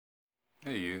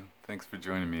Hey you, thanks for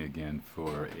joining me again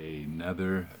for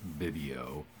another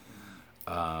video.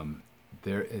 Um,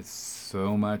 there is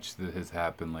so much that has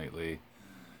happened lately,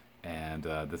 and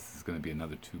this is going to be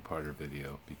another two-parter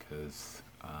video because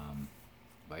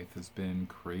life has been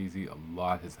crazy. A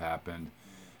lot has happened,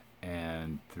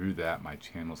 and through that, my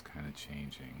channel's kind of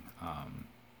changing.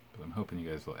 But I'm hoping you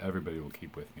guys will, everybody will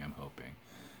keep with me. I'm hoping.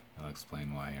 I'll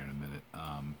explain why here in a minute.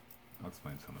 I'll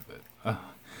explain some of it.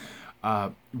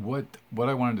 What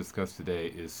I want to discuss today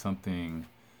is something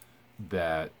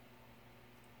that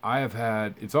I have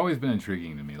had. It's always been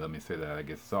intriguing to me. Let me say that. I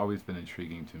guess it's always been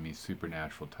intriguing to me.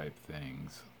 Supernatural type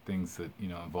things, things that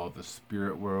involve the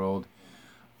spirit world.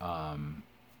 Um,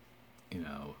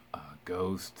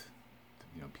 ghost.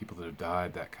 People that have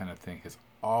died. That kind of thing has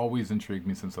always intrigued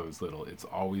me since I was little. It's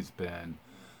always been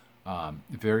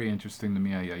very interesting to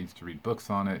me. I used to read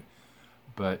books on it,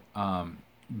 but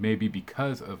maybe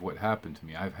because of what happened to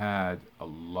me, I've had a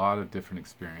lot of different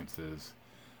experiences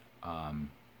um,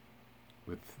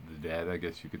 with the dead, I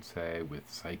guess you could say, with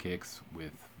psychics,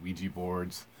 with Ouija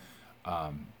boards,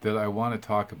 that I want to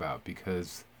talk about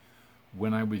because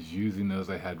when I was using those,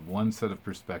 I had one set of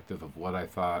perspective of what I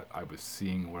thought I was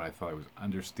seeing, what I thought I was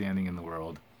understanding in the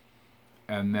world.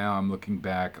 And now I'm looking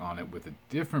back on it with a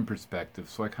different perspective.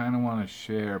 So I kind of want to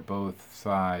share both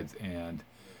sides and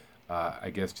I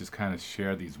guess just kind of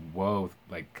share these woe,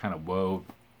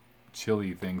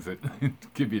 chilly things that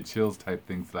give you chills type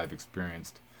things that I've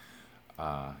experienced,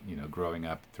 growing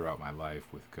up throughout my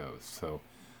life with ghosts. So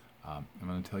I'm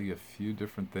going to tell you a few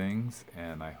different things,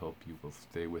 and I hope you will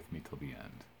stay with me till the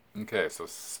end. Okay, so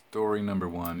story number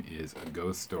one is a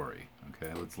ghost story.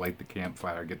 Okay, let's light the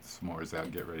campfire, get the s'mores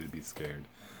out, get ready to be scared.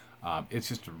 It's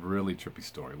just a really trippy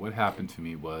story. What happened to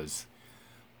me was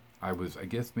I was, I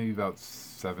guess, maybe about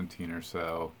 17 or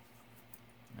so.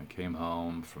 I came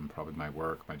home from probably my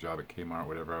work, my job at Kmart,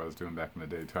 whatever I was doing back in the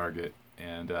day, Target.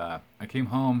 And I came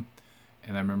home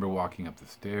and I remember walking up the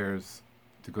stairs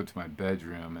to go to my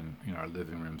bedroom, and our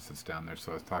living room sits down there.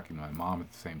 So I was talking to my mom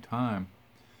at the same time,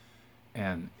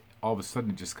 and all of a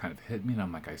sudden it just kind of hit me, and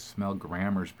I'm like, I smell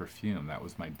Grammer's perfume. That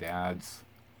was my dad's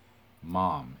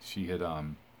mom. She had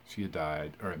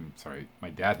died, or I'm sorry, my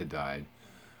dad had died,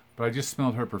 but I just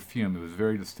smelled her perfume. It was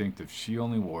very distinctive. She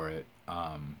only wore it,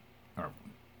 or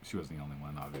she wasn't the only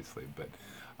one, obviously,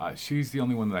 but she's the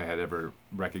only one that I had ever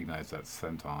recognized that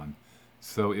scent on.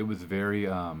 So it was very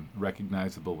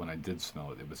recognizable when I did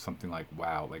smell it. It was something like,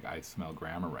 wow, like I smell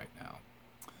Grammar right now.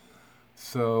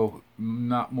 So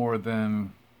not more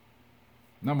than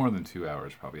 2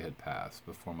 hours probably had passed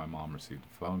before my mom received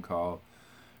a phone call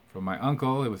from my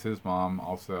uncle. It was his mom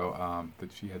also,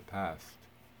 that she had passed.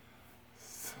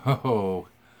 So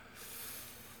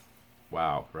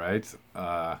wow, right?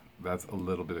 That's a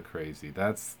little bit of crazy.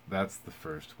 That's the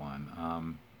first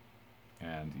one.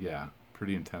 And yeah,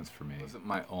 pretty intense for me. It wasn't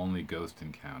my only ghost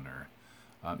encounter.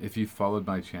 If you followed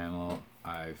my channel,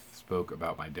 I spoke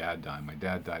about my dad dying. My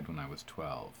dad died when I was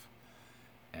 12,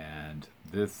 and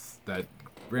that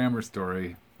grammar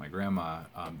story, my grandma,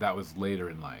 that was later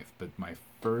in life. But my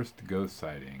first ghost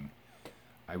sighting,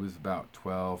 I was about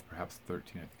 12, perhaps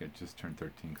 13. I think I just turned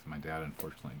 13 because my dad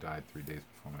unfortunately died 3 days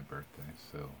before my birthday.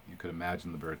 So you could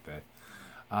imagine the birthday.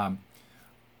 Um,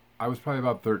 I was probably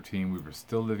about 13. We were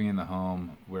still living in the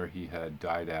home where he had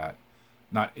died at.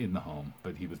 Not in the home,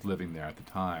 but he was living there at the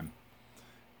time.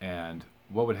 And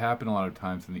what would happen a lot of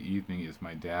times in the evening is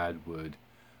my dad would,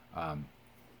 um,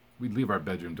 we'd leave our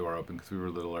bedroom door open because we were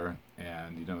littler,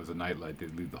 and it was a nightlight.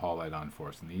 They'd leave the hall light on for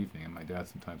us in the evening, and my dad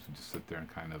sometimes would just sit there and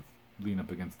kind of lean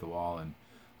up against the wall and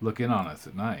look in on us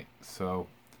at night. So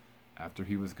after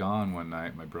he was gone one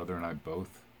night, my brother and I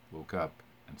both woke up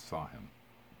and saw him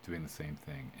doing the same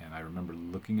thing. And I remember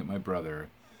looking at my brother.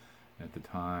 At the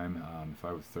time, if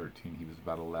I was 13, he was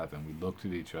about 11. We looked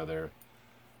at each other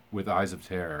with eyes of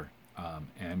terror,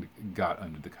 and got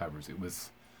under the covers. It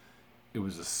was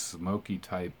a smoky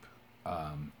type.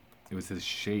 Um, it was his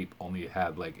shape, only it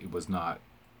had like it was not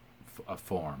a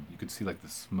form. You could see like the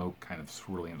smoke kind of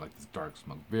swirling, like this dark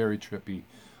smoke, very trippy.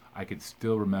 I could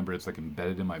still remember it's like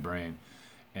embedded in my brain.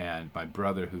 And my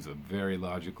brother, who's a very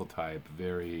logical type,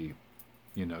 very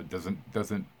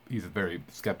doesn't he's a very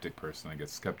skeptic person, I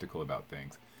guess, skeptical about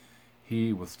things.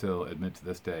 He will still admit to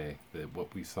this day that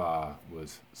what we saw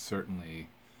was certainly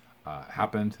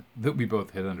happened, that we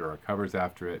both hid under our covers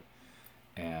after it.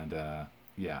 And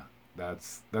yeah,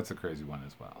 that's a crazy one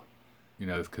as well.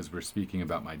 Because we're speaking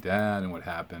about my dad and what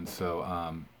happened. So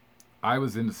I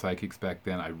was into psychics back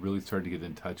then. I really started to get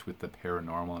in touch with the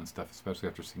paranormal and stuff, especially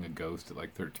after seeing a ghost at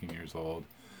like 13 years old.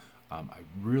 I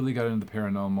really got into the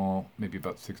paranormal maybe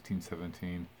about 16,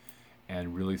 17,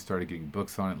 and really started getting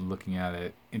books on it and looking at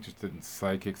it, interested in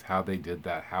psychics, how they did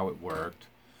that, how it worked.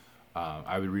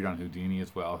 I would read on Houdini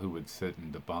as well, who would sit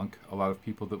and debunk a lot of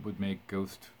people that would make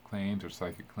ghost claims or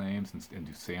psychic claims and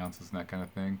do seances and that kind of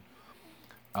thing.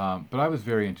 But I was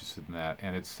very interested in that,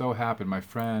 and it so happened my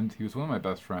friend, he was one of my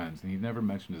best friends, and he never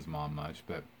mentioned his mom much,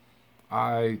 but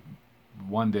I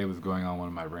one day was going on one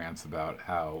of my rants about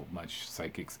how much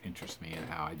psychics interest me and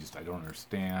how I don't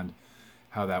understand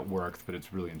how that works, but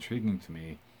it's really intriguing to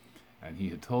me. And he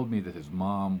had told me that his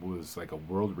mom was like a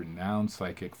world-renowned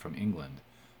psychic from England.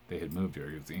 They had moved here;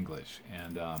 he was English,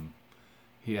 and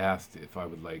he asked if I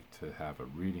would like to have a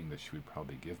reading that she would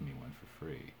probably give me one for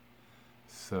free.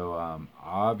 So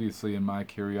obviously, in my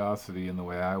curiosity and the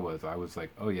way I was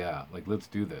like, "Oh yeah, like let's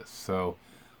do this." So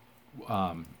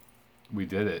um, we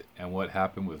did it, and what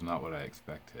happened was not what I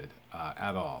expected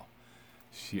at all.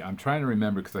 I'm trying to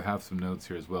remember because I have some notes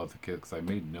here as well because I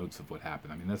made notes of what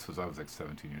happened. I mean, I was like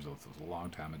 17 years old, so it was a long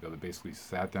time ago. But basically,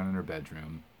 sat down in her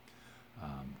bedroom.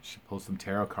 She pulled some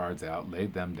tarot cards out,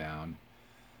 laid them down,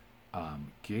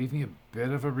 gave me a bit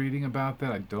of a reading about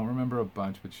that. I don't remember a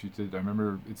bunch, but she did. I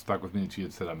remember it stuck with me that she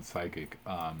had said I'm psychic.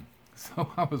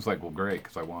 So I was like, well, great,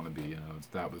 because I want to be.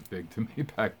 That was big to me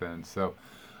back then. So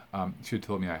she had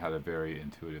told me I had a very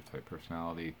intuitive type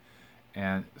personality,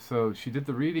 and so she did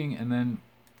the reading, and then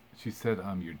she said,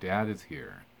 "Your dad is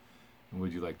here, and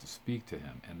would you like to speak to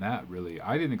him?" And that really,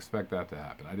 I didn't expect that to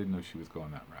happen. I didn't know she was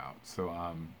going that route. So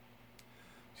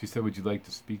she said, "Would you like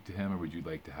to speak to him, or would you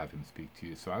like to have him speak to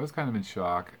you?" So I was kind of in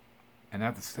shock, and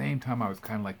at the same time, I was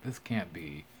kind of like, "This can't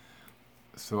be."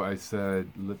 So I said,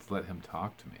 "Let's let him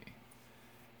talk to me."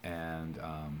 And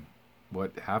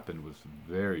what happened was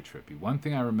very trippy. One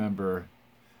thing I remember,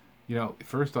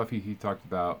 first off, he talked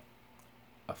about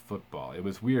a football. It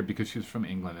was weird because she was from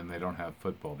England and they don't have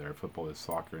football there. Football is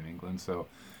soccer in England. So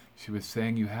she was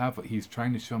saying, he's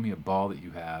trying to show me a ball that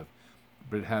you have,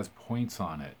 but it has points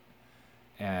on it.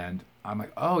 And I'm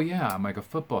like, oh yeah, I'm like a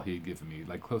football he had given me,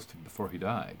 like close to before he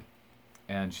died.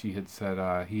 And she had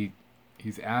said,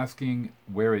 he's asking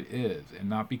where it is, and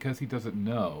not because he doesn't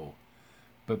know,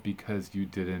 but because you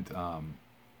didn't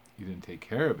take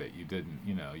care of it. You didn't,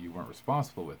 you weren't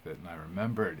responsible with it. And I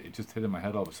remembered, it just hit in my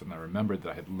head all of a sudden. I remembered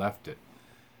that I had left it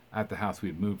at the house. We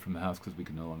had moved from the house because we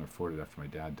could no longer afford it after my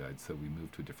dad died. So we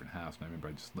moved to a different house. And I remember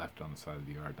I just left it on the side of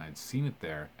the yard. And I had seen it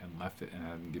there and left it and I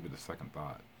hadn't given it a second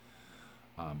thought.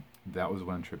 That was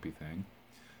one trippy thing.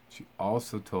 She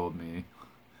also told me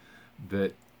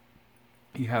that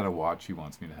he had a watch he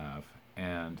wants me to have.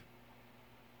 And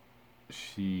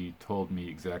she told me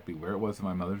exactly where it was in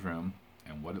my mother's room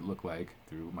and what it looked like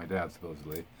through my dad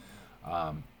supposedly,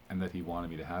 and that he wanted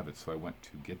me to have it. So I went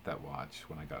to get that watch.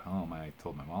 When I got home, I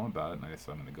told my mom about it, and I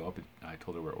said I'm going to go up. And I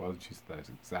told her where it was. And she said that's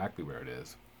exactly where it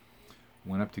is.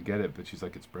 Went up to get it, but she's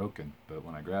like, it's broken. But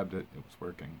when I grabbed it, it was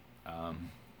working.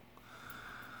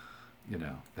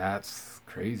 That's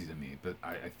crazy to me. But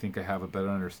I think I have a better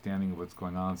understanding of what's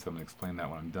going on, so I'm going to explain that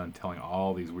when I'm done telling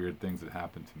all these weird things that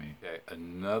happened to me. Okay,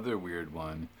 another weird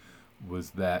one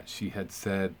was that she had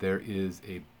said there is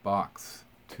a box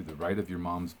to the right of your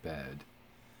mom's bed,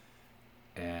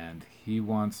 and he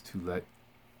wants to let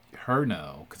her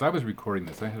know, because I was recording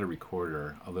this. I had a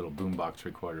recorder, a little boombox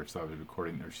recorder, so I was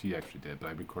recording, or she actually did, but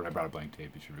I brought a blank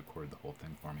tape, and she recorded the whole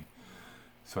thing for me.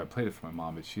 So I played it for my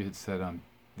mom, but she had said,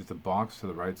 there's a box to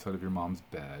the right side of your mom's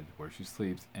bed where she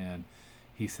sleeps, and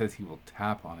he says he will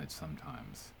tap on it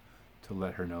sometimes to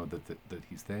let her know that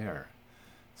he's there.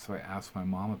 So I asked my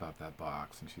mom about that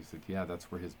box, and she said, yeah,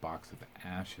 that's where his box of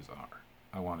ashes are.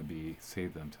 I want to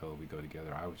save them till we go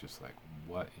together. I was just like,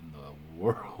 what in the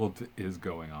world is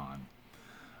going on?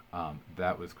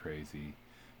 That was crazy.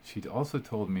 She'd also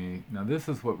told me, now this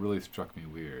is what really struck me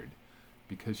weird,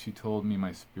 because she told me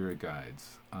my spirit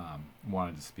guides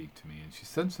wanted to speak to me. And she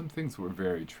said some things that were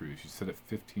very true. She said at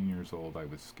 15 years old, I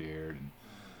was scared and,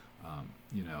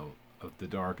 of the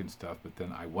dark and stuff, but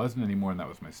then I wasn't anymore, and that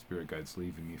was my spirit guides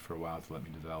leaving me for a while to let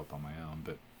me develop on my own.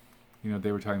 But,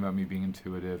 they were talking about me being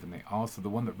intuitive, and they also, the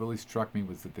one that really struck me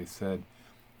was that they said,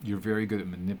 you're very good at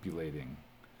manipulating,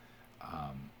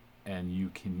 and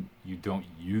you don't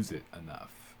use it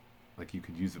enough. Like you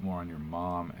could use it more on your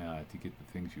mom to get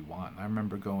the things you want. And I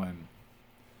remember going,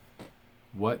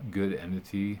 what good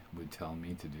entity would tell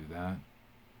me to do that?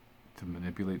 To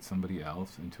manipulate somebody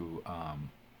else and to,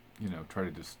 try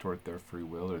to distort their free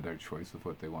will or their choice of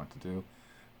what they want to do.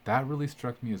 That really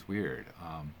struck me as weird.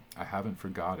 I haven't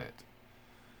forgot it.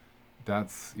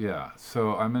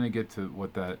 So I'm going to get to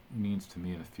what that means to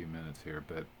me in a few minutes here.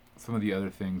 But some of the other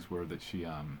things were that she,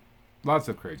 lots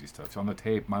of crazy stuff. So on the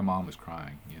tape, my mom was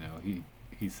crying.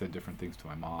 He he said different things to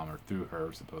my mom, or through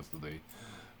her supposedly,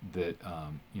 that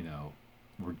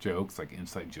were jokes, like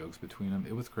inside jokes between them.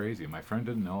 It was crazy. My friend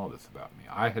didn't know all this about me.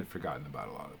 I had forgotten about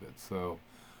a lot of it. So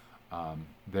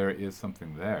there is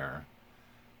something there,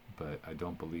 but I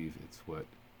don't believe it's what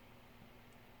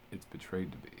it's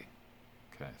portrayed to be.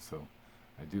 Okay, so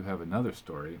I do have another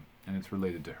story, and it's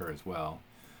related to her as well.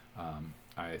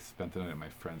 I spent the night at my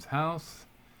friend's house,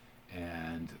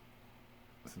 and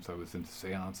since I was into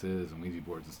seances and Ouija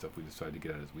boards and stuff, we decided to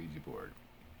get out his Ouija board.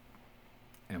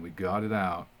 And we got it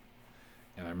out,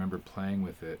 and I remember playing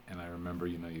with it, and I remember,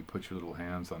 you put your little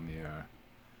hands on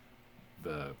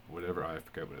the whatever, I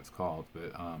forget what it's called,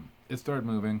 but it started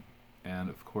moving, and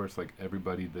of course, like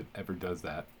everybody that ever does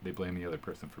that, they blame the other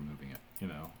person for moving it.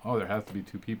 Oh, there has to be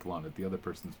two people on it, the other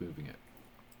person's moving it.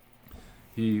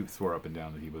 He swore up and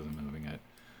down that he wasn't moving it.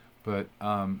 But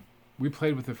we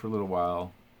played with it for a little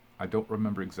while. I don't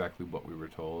remember exactly what we were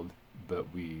told,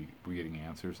 but we were getting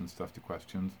answers and stuff to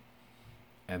questions.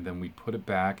 And then we put it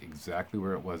back exactly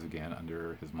where it was again,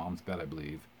 under his mom's bed, I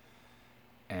believe,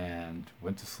 and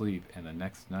went to sleep. And the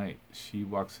next night, she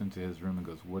walks into his room and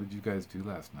goes, "What did you guys do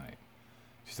last night?"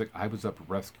 She's like, "I was up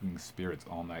rescuing spirits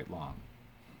all night long."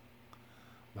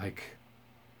 Like,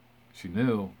 she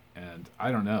knew. And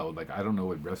I don't know, I don't know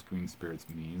what rescuing spirits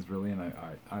means really, and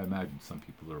I imagine some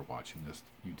people that are watching this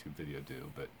YouTube video do,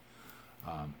 but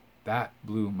that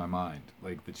blew my mind,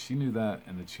 that she knew that,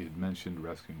 and that she had mentioned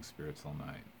rescuing spirits all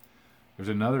night. There's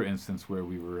another instance where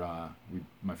we were,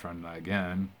 my friend and I,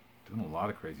 again, doing a lot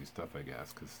of crazy stuff, I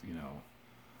guess, because,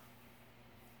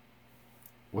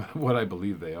 what I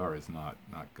believe they are is not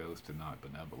ghost and not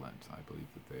benevolent. I believe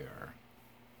that they are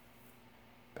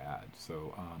bad.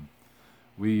 So,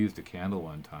 we used a candle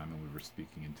one time, and we were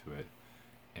speaking into it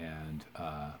and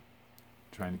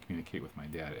trying to communicate with my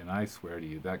dad. And I swear to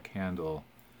you, that candle,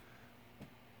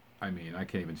 I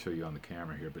can't even show you on the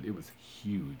camera here, but it was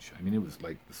huge. It was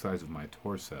like the size of my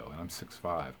torso, and I'm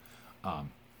 6'5".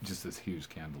 Just this huge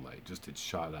candlelight. Just it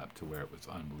shot up to where it was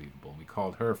unbelievable. And we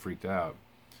called her, freaked out,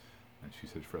 and she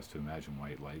said for us to imagine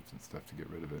white lights and stuff to get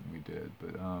rid of it, and we did.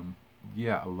 But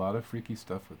yeah, a lot of freaky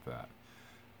stuff with that.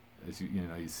 As you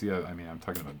see, I'm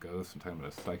talking about ghosts. I'm talking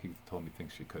about a psychic that told me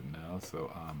things she couldn't know.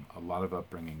 So a lot of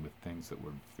upbringing with things that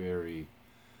were very,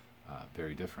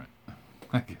 very different.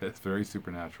 I guess very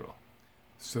supernatural.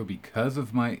 So because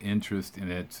of my interest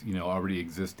in it, already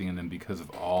existing, and then because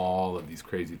of all of these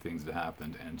crazy things that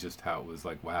happened, and just how it was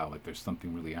like, wow, there's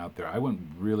something really out there. I went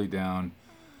really down.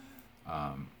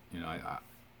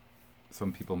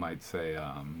 Some people might say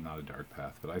not a dark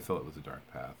path, but I felt it was a dark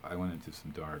path. I went into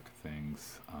some dark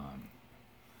things,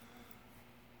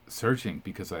 searching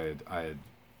because I had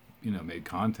made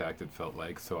contact. It felt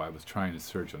like, so I was trying to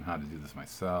search on how to do this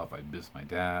myself. I'd missed my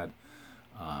dad,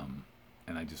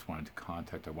 and I just wanted to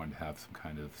contact. I wanted to have some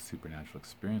kind of supernatural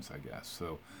experience, I guess.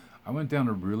 So I went down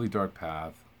a really dark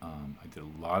path. I did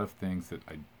a lot of things that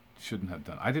I shouldn't have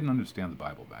done. I didn't understand the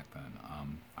Bible back then.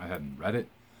 I hadn't read it.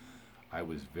 I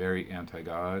was very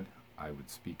anti-God. I would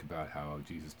speak about how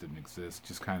Jesus didn't exist,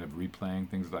 just kind of replaying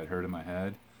things that I'd heard in my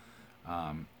head.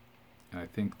 And I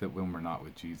think that when we're not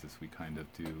with Jesus, we kind of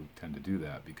do tend to do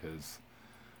that because,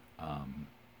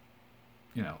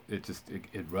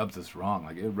 it rubs us wrong.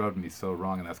 It rubbed me so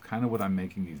wrong, and that's kind of what I'm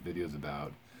making these videos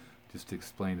about, just to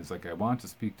explain. Is I want to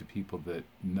speak to people that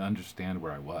understand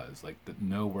where I was, that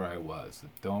know where I was,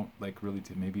 that don't really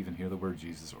to maybe even hear the word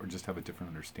Jesus or just have a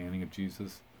different understanding of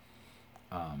Jesus.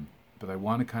 But I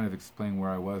want to kind of explain where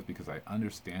I was because I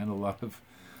understand a lot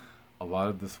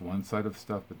of this one side of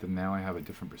stuff, but then now I have a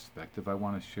different perspective I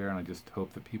want to share, and I just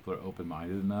hope that people are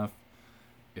open-minded enough,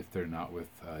 if they're not with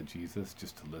Jesus,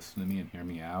 just to listen to me and hear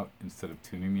me out instead of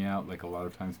tuning me out like a lot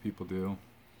of times people do.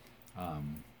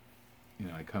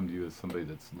 I come to you as somebody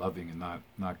that's loving and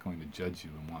not going to judge you,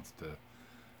 and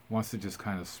wants to just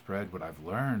kind of spread what I've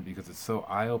learned, because it's so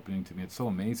eye-opening to me. It's so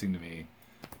amazing to me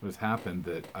what has happened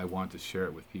that I want to share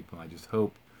it with people. And I just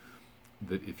hope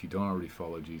that if you don't already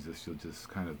follow Jesus, you'll just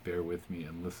kind of bear with me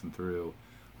and listen through,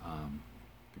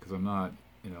 because I'm not,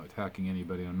 attacking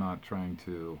anybody. I'm not trying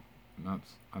to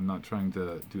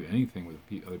do anything with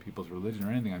other people's religion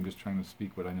or anything. I'm just trying to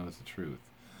speak what I know is the truth,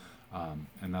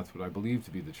 and that's what I believe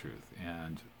to be the truth.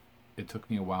 And it took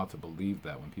me a while to believe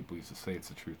that. When people used to say it's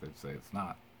the truth, I'd say it's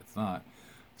not. It's not.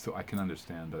 So I can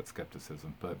understand that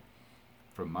skepticism, but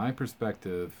from my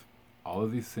perspective, all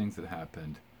of these things that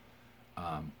happened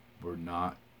were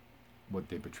not what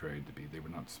they portrayed to be. They were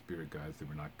not spirit guides. They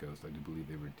were not ghosts. I do believe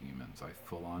they were demons. I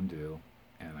full on do.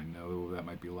 And I know that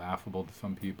might be laughable to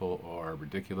some people or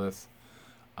ridiculous.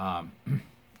 But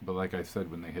like I said,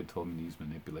 when they had told me to use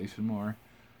manipulation more,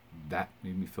 that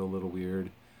made me feel a little weird.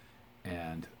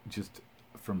 And just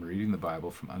from reading the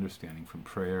Bible, from understanding, from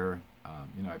prayer,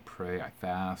 I pray, I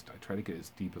fast, I try to get as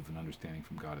deep of an understanding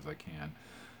from God as I can.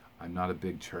 I'm not a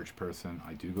big church person.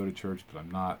 I do go to church, but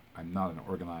I'm not an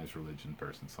organized religion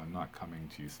person, so I'm not coming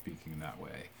to you speaking in that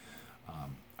way.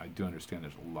 I do understand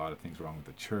there's a lot of things wrong with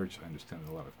the church. I understand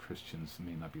that a lot of Christians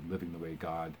may not be living the way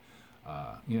God.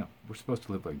 We're supposed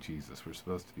to live like Jesus. We're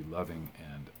supposed to be loving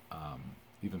and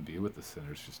even be with the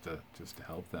sinners, just to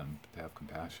help them, to have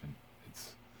compassion.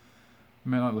 I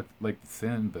may not like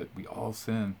sin, but we all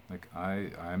sin. Like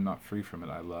I'm not free from it.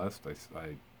 I lust. I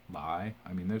lie.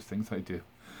 I mean, there's things I do.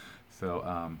 So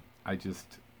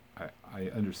I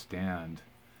understand,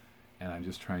 and I'm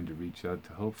just trying to reach out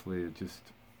to hopefully just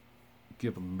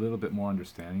give a little bit more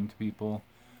understanding to people,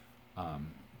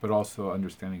 but also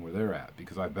understanding where they're at,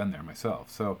 because I've been there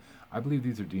myself. So I believe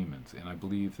these are demons, and I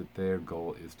believe that their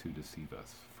goal is to deceive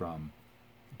us from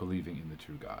believing in the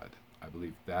true God. I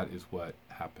believe that is what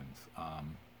happens.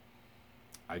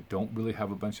 I don't really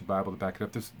have a bunch of Bible to back it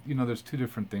up. There's two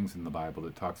different things in the Bible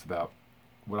that talks about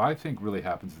what I think really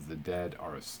happens is the dead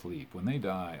are asleep. When they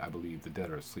die, I believe the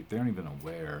dead are asleep. They aren't even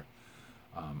aware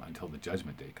until the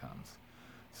judgment day comes.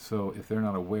 So if they're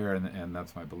not aware, and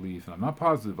that's my belief, and I'm not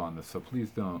positive on this, so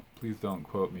please don't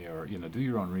quote me, or do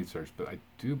your own research. But I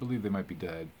do believe they might be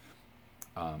dead,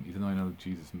 even though I know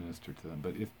Jesus ministered to them.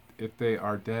 But if they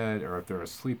are dead, or if they're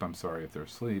asleep, if they're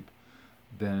asleep,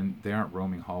 then they aren't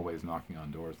roaming hallways knocking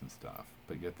on doors and stuff.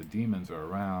 But yet the demons are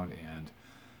around, and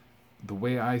the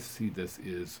way I see this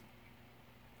is,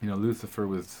 Lucifer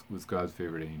was God's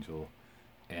favorite angel,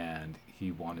 and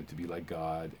he wanted to be like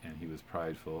God, and he was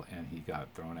prideful, and he got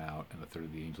thrown out, and a third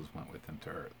of the angels went with him to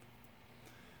earth.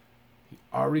 He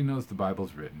already knows the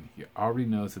Bible's written. He already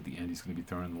knows at the end he's going to be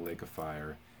thrown in the lake of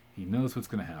fire. He knows what's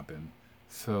going to happen.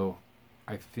 So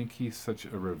I think he's such a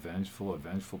vengeful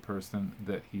person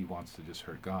that he wants to just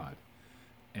hurt God.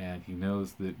 And he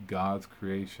knows that God's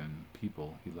creation,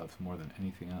 people, he loves more than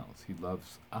anything else. He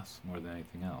loves us more than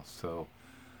anything else. So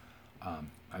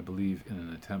I believe in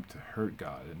an attempt to hurt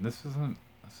God. And this isn't,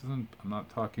 I'm not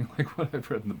talking like what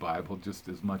I've read in the Bible, just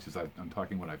as much as I'm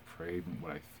talking what I've prayed and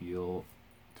what I feel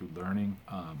through learning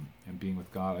and being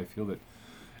with God. I feel that,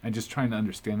 and just trying to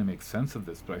understand and make sense of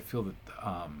this, but I feel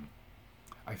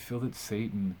that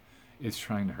Satan is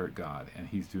trying to hurt God, and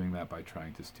he's doing that by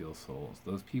trying to steal souls.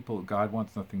 Those people, God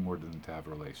wants nothing more than to have a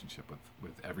relationship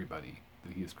with everybody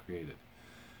that he has created.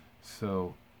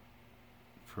 So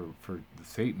for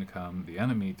Satan to come, the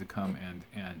enemy to come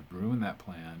and ruin that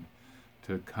plan,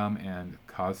 to come and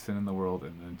cause sin in the world,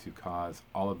 and then to cause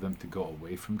all of them to go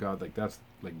away from God, like that's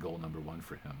like goal number one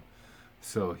for him.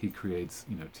 So he creates,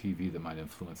 TV that might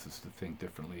influence us to think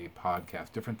differently,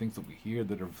 podcasts, different things that we hear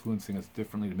that are influencing us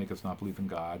differently to make us not believe in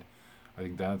God. I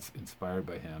think that's inspired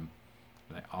by him.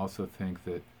 And I also think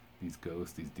that these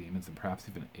ghosts, these demons, and perhaps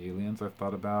even aliens I've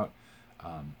thought about.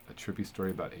 A trippy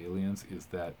story about aliens is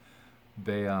that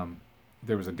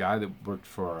there was a guy that worked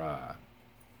for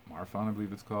MARFON, I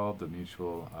believe it's called, the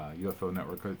Mutual UFO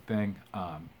Network thing,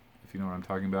 if you know what I'm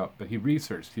talking about. But he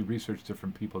researched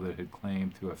different people that had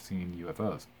claimed to have seen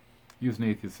UFOs. He was an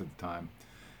atheist at the time.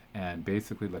 And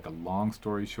basically, like a long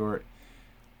story short,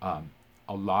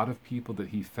 a lot of people that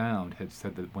he found had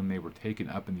said that when they were taken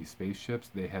up in these spaceships,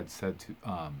 they had said to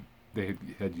they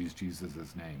had used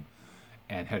Jesus' name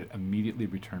and had immediately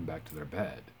returned back to their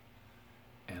bed.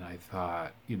 And I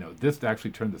thought, this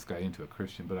actually turned this guy into a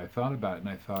Christian. But I thought about it, and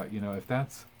I thought,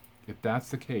 if that's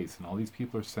the case, and all these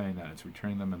people are saying that it's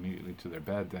returning them immediately to their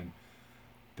bed,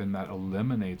 then that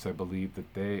eliminates, I believe,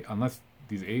 that unless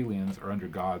these aliens are under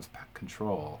God's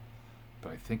control.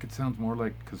 But I think it sounds more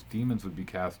like, because demons would be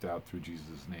cast out through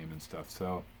Jesus' name and stuff.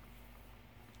 So,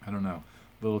 I don't know.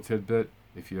 Little tidbit,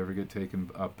 if you ever get taken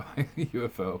up by a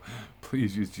UFO,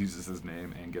 please use Jesus'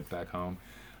 name and get back home.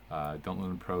 Don't let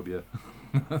them probe you.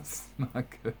 That's not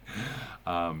good.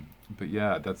 But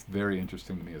yeah, that's very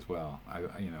interesting to me as well.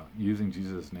 Using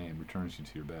Jesus' name returns you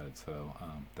to your bed. So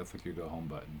that's like your go home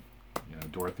button.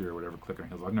 Dorothy or whatever, click on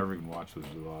Hills. I've never even watched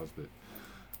Wizard of Oz, but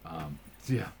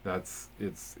yeah, that's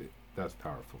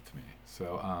powerful to me.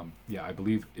 So I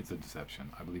believe it's a deception.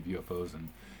 I believe UFOs and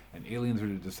aliens are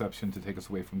a deception to take us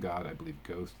away from God. I believe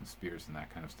ghosts and spirits and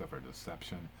that kind of stuff are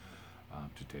deception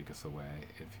to take us away.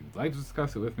 If you'd like to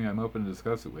discuss it with me, I'm open to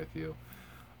discuss it with you.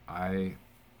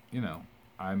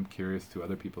 I'm curious to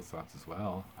other people's thoughts as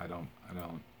well. I don't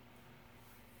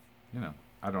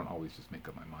always just make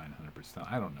up my mind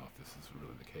 100%. I don't know if this is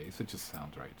really the case. It just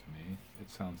sounds right to me. It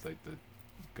sounds like the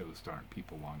ghosts aren't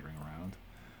people wandering around,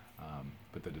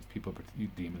 but that it's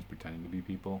demons pretending to be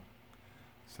people.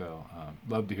 So,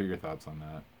 love to hear your thoughts on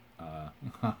that.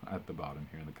 at the bottom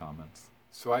here in the comments.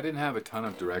 So I didn't have a ton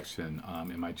of direction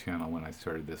in my channel when I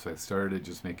started this. I started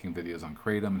just making videos on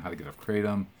Kratom and how to get off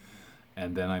Kratom,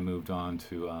 and then I moved on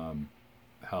to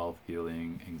health,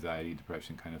 healing, anxiety,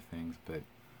 depression kind of things. But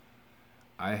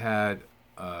I had,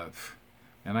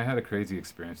 and I had a crazy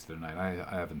experience the other night.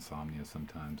 I have insomnia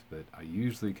sometimes, but I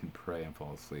usually can pray and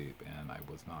fall asleep, and I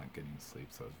was not getting sleep,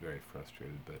 so I was very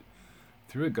frustrated. But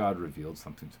through it, God revealed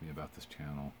something to me about this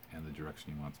channel and the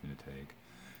direction He wants me to take.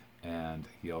 And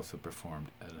He also performed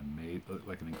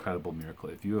an incredible miracle.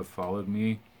 If you have followed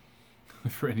me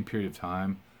for any period of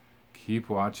time, keep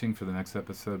watching for the next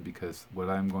episode, because what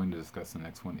I'm going to discuss in the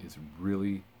next one is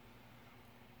really,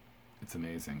 it's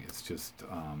amazing. It's just,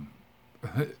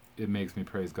 it makes me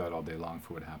praise God all day long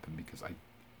for what happened, because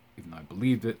even though I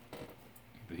believed it,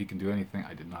 that He can do anything,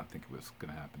 I did not think it was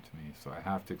going to happen to me. So I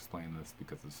have to explain this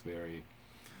because it's very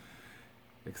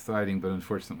exciting, but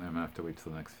unfortunately I'm going to have to wait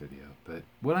till the next video. But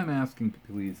what I'm asking,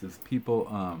 please, is people,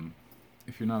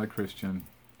 if you're not a Christian,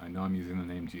 I know I'm using the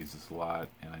name Jesus a lot,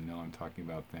 and I know I'm talking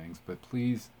about things, but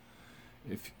please,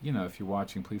 if you're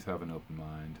watching, please have an open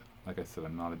mind. Like I said,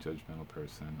 I'm not a judgmental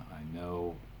person. I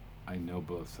know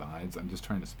both sides. I'm just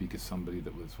trying to speak as somebody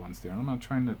that was once there, and I'm not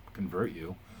trying to convert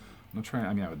you. I'm not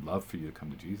trying, I would love for you to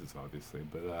come to Jesus, obviously,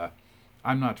 but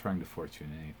I'm not trying to force you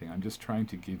in anything. I'm just trying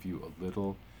to give you a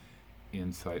little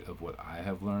insight of what I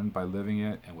have learned by living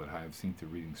it, and what I have seen through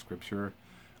reading Scripture,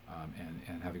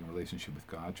 and having a relationship with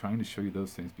God, trying to show you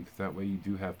those things, because that way you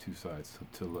do have two sides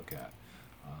to look at.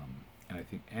 And I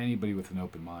think anybody with an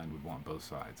open mind would want both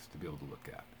sides to be able to look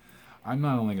at. I'm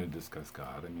not only going to discuss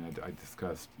God. I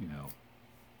discussed,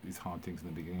 these hauntings in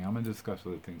the beginning. I'm going to discuss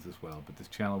other things as well, but this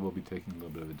channel will be taking a little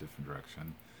bit of a different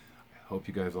direction. I hope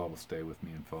you guys all will stay with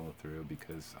me and follow through,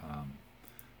 because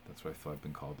that's what I feel I've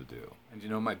been called to do.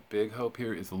 And my big hope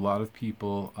here is a lot of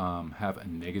people have a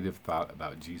negative thought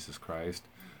about Jesus Christ,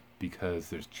 because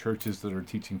there's churches that are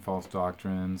teaching false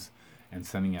doctrines and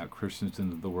sending out Christians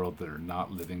into the world that are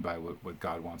not living by what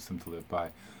God wants them to live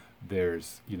by.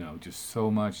 There's, just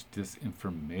so much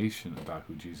disinformation about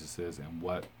who Jesus is and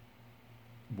what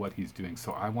He's doing.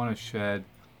 So I want to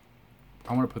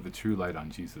put the true light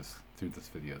on Jesus through this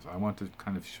videos. I want to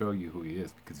kind of show you who He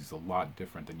is, because He's a lot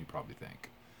different than you probably think.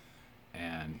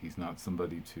 And He's not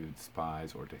somebody to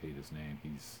despise or to hate His name. He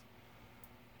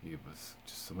was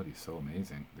just somebody so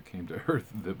amazing that came to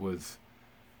earth, that was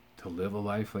to live a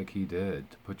life like He did,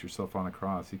 to put yourself on a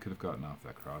cross. He could have gotten off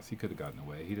that cross. He could have gotten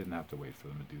away. He didn't have to wait for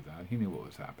them to do that. He knew what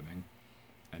was happening.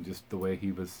 And just the way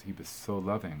he was so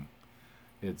loving.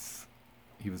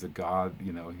 He was a God,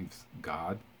 He's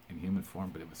God in human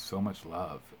form, but it was so much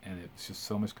love, and it was just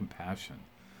so much compassion.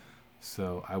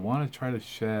 So I want to try to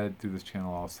shed through this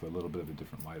channel also a little bit of a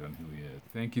different light on who He is.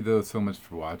 Thank you, though, so much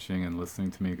for watching and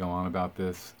listening to me go on about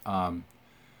this.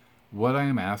 What I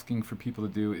am asking for people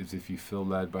to do is, if you feel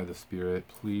led by the Spirit,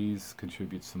 please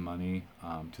contribute some money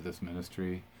to this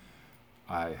ministry.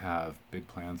 I have big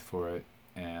plans for it,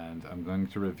 and I'm going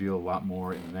to reveal a lot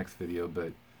more in the next video,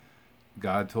 but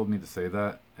God told me to say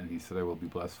that, and He said I will be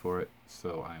blessed for it,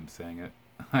 so I am saying it.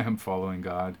 I am following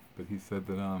God, but He said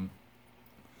that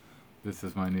this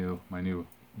is my new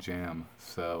jam.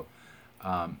 So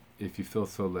if you feel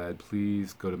so led,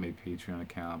 please go to my Patreon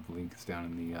account. The link is down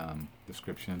in the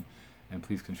description, and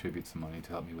please contribute some money to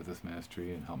help me with this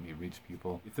ministry and help me reach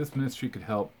people. If this ministry could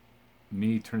help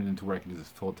me turn it into where I can do this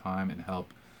full time and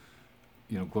help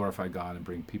glorify God and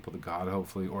bring people to God,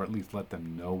 hopefully, or at least let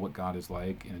them know what God is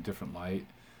like in a different light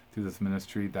through this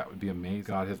ministry, that would be amazing.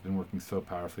 God has been working so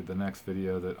powerfully. The next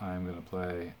video that I'm going to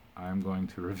play, I'm going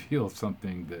to reveal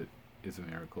something that is a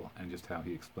miracle, and just how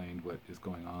He explained what is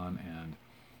going on and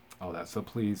all that. So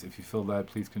please, if you feel led,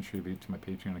 please contribute to my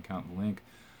Patreon account and link.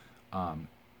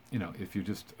 If you're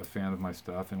just a fan of my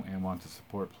stuff and want to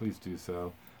support, please do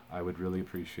so. I would really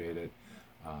appreciate it.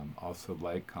 Also,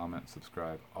 like, comment,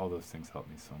 subscribe. All those things help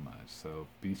me so much. So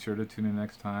be sure to tune in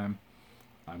next time.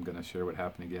 I'm going to share what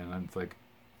happened again. And it's like,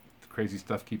 crazy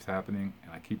stuff keeps happening,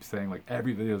 and I keep saying, like,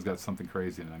 every video's got something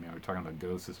crazy in it. We're talking about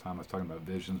ghosts this time. I was talking about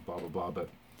visions, blah, blah, blah. But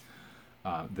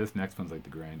this next one's like the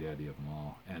granddaddy of them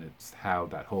all. And it's how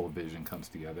that whole vision comes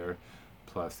together.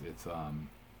 Plus, it's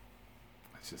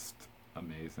just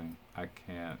amazing. It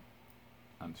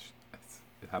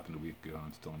happened a week ago.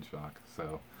 I'm still in shock.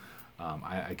 So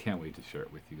I can't wait to share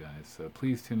it with you guys. So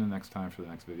please tune in next time for the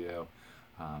next video.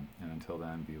 And until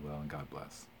then, be well and God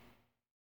bless.